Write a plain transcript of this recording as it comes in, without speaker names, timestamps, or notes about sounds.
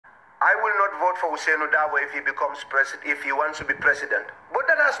I will not vote for Ousseynou Dabo if he becomes president, if he wants to be president. But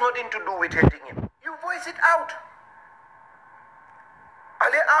that has nothing to do with hating him. You voice it out.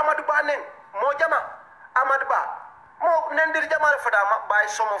 Ale Ahmad Ba neng mo jama Ahmad Ba mo nendir jama fadama by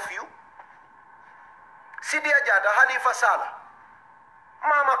some of you. Sidia Jata, Halifa Sallah,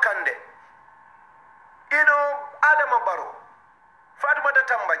 Mama Kande, Adama Barrow, Fatoumatta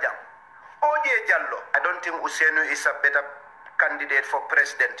Tambajang, Oje Jallo. I don't think Ousseynou is a better candidate for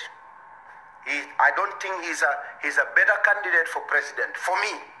president. I don't think he's a better candidate for president. For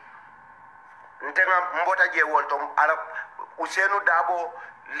me, ntenga mbota je wolto Arab Ousseynou Dabo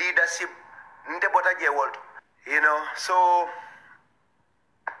leadership nte bota je wolto. So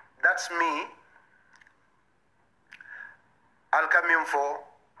that's me. I'll come in for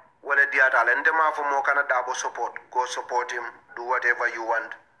wala diatal and for more kind of Dabo support. Go support him, do whatever you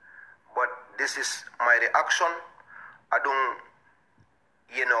want. But this is my reaction. I don't,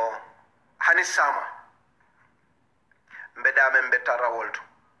 Hanisama Mbedame Mbetara World.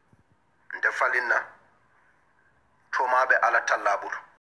 Ndefalina Tomabe ala Talabur.